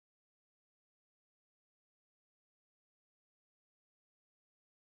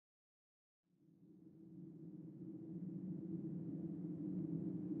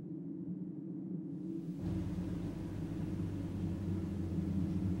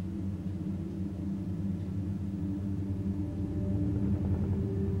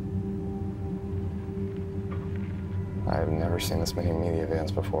I've never seen this many media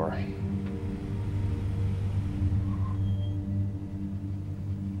vans before.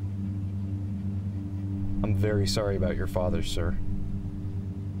 I'm very sorry about your father, sir.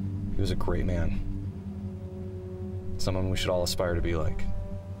 He was a great man. Someone we should all aspire to be like.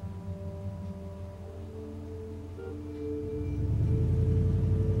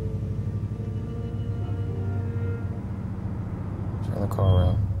 Turn the car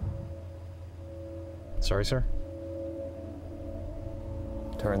around. Sorry, sir?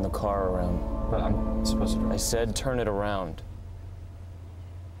 Turn the car around. But I'm supposed to... I said turn it around.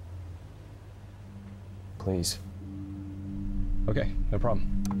 Please. Okay, no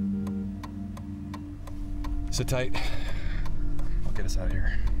problem. Sit tight. I'll get us out of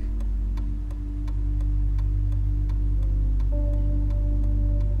here.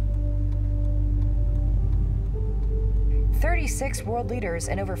 36 world leaders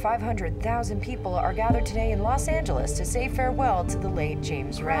and over 500,000 people are gathered today in Los Angeles to say farewell to the late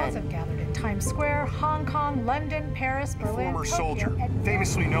James Renn. Crowds have gathered in Times Square, Hong Kong, London, Paris, Berlin, Former Tokyo, soldier, and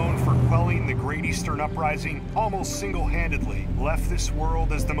famously known for quelling the Great Eastern Uprising, almost single-handedly left this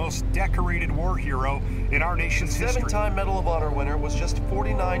world as the most decorated war hero in our nation's history. Seven-time Medal of Honor winner was just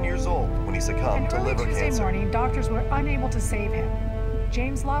 49 years old when he succumbed to liver Tuesday cancer. morning, doctors were unable to save him.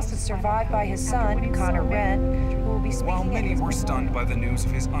 James lost his Survived by his son, Conor Renn, who will be speaking. While many were stunned by the news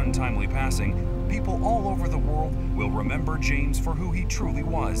of his untimely passing, people all over the world will remember James for who he truly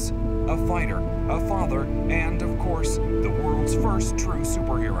was. A fighter, a father, and, of course, the world's first true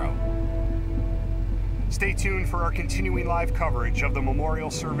superhero. Stay tuned for our continuing live coverage of the memorial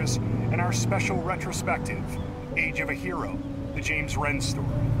service and our special retrospective, Age of a Hero, the James Renn story.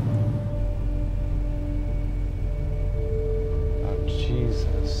 Oh,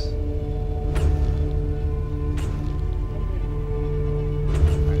 Jesus.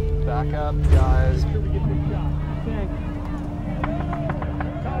 Back up, guys.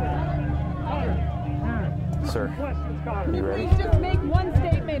 Sir, you ready? Please just make one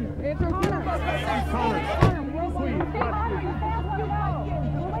statement. It's Conor. Conor,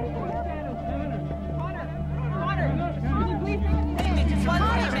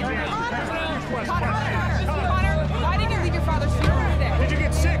 why didn't you leave your father's funeral today? Did you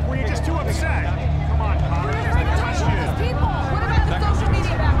get sick? Were you just too upset? Come on, Conor. People, what about the social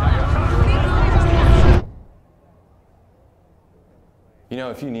media backlash? You know,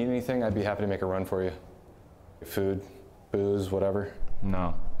 if you need anything, I'd be happy to make a run for you. Food, booze, whatever.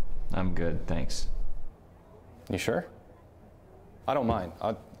 No, I'm good, thanks. You sure? I don't mind.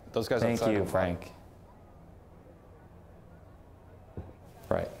 Those guys Thank outside you, will fine. Frank.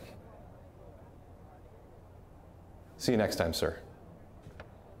 Right. See you next time, sir.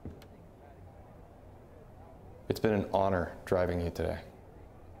 It's been an honor driving you today.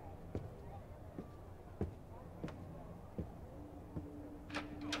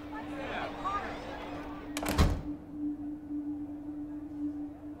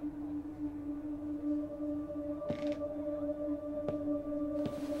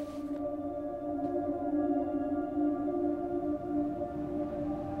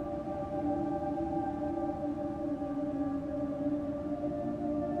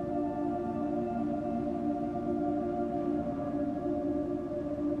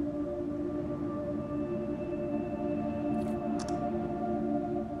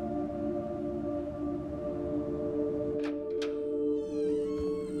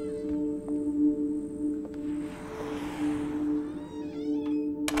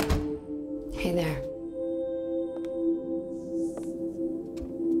 Hey there.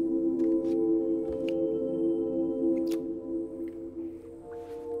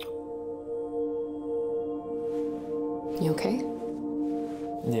 You okay?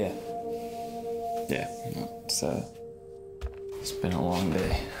 Yeah. Yeah. It's been a long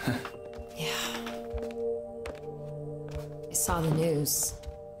day. Yeah. I saw the news.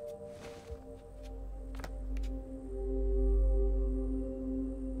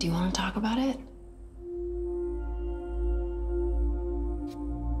 Do you want to talk about it?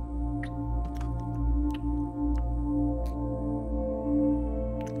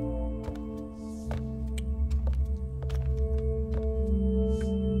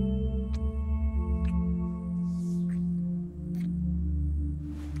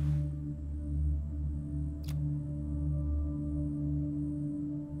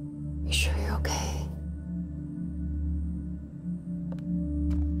 You sure you're okay?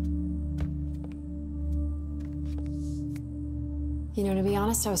 You know, to be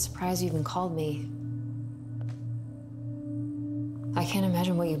honest, I was surprised you even called me. I can't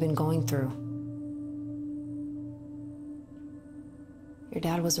imagine what you've been going through. Your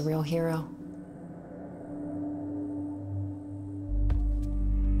dad was a real hero.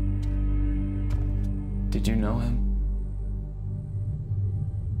 Did you know him?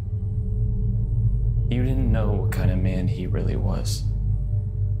 You didn't know what kind of man he really was.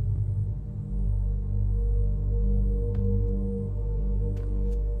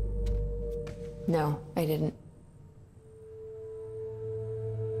 No, I didn't.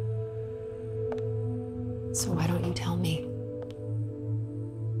 So why don't you tell me?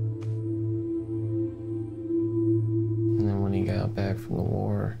 And then when he got back from the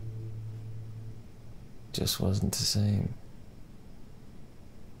war, it just wasn't the same.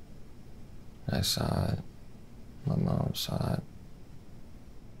 I saw it. My mom saw it.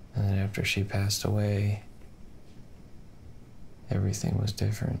 And then after she passed away, everything was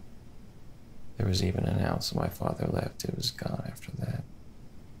different. There was even an ounce of my father left. It was gone after that.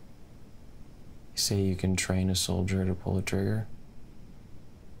 You say you can train a soldier to pull a trigger,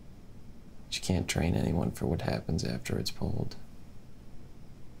 but you can't train anyone for what happens after it's pulled.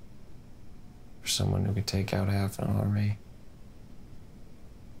 For someone who could take out half an army.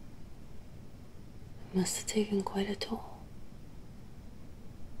 It must have taken quite a toll.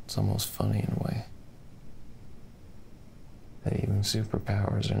 It's almost funny in a way. That even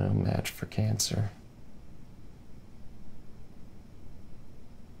superpowers are no match for cancer.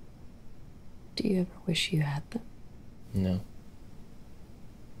 Do you ever wish you had them? No.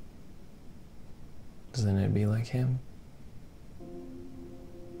 Because then I'd be like him.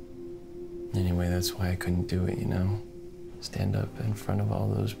 Anyway, that's why I couldn't do it, you know? Stand up in front of all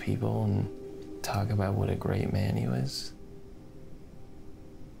those people and talk about what a great man he was.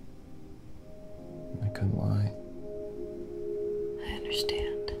 I couldn't lie. I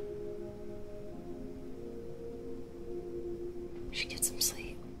understand. You should get some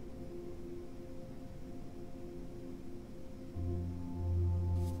sleep.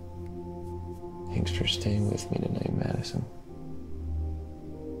 Thanks for staying with me tonight, Madison.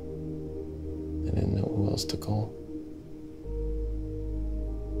 I didn't know who else to call.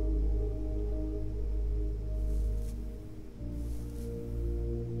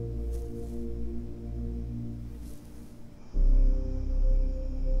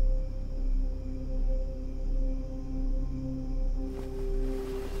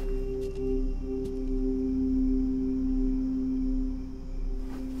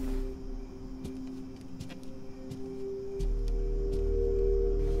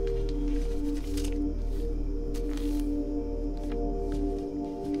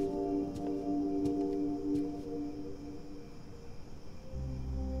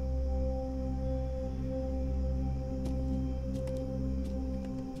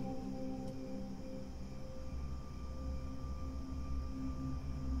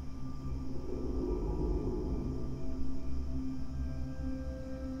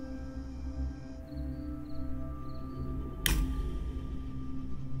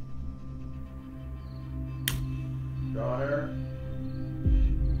 Conor?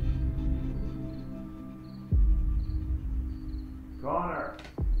 Conor?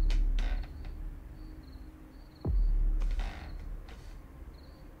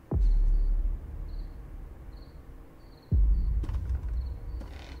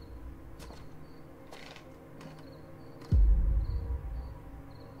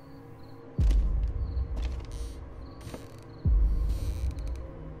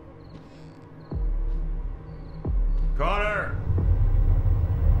 Conor!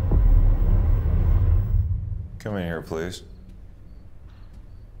 Come in here, please.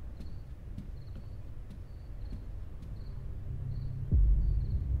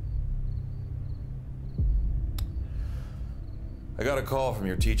 I got a call from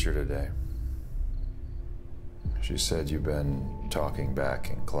your teacher today. She said you've been talking back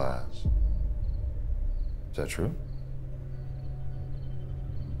in class. Is that true?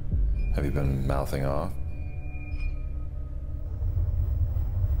 Have you been mouthing off?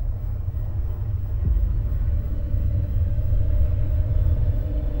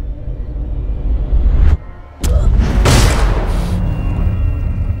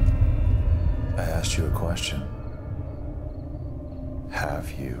 I asked you a question.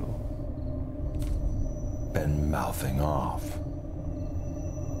 Have you been mouthing off?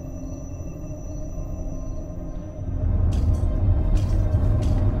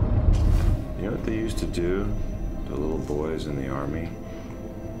 You know what they used to do to little boys in the army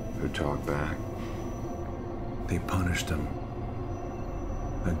who talk back? They punished them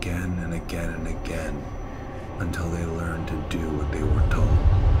again and again and again until they learned to do what they were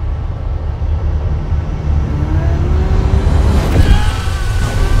told.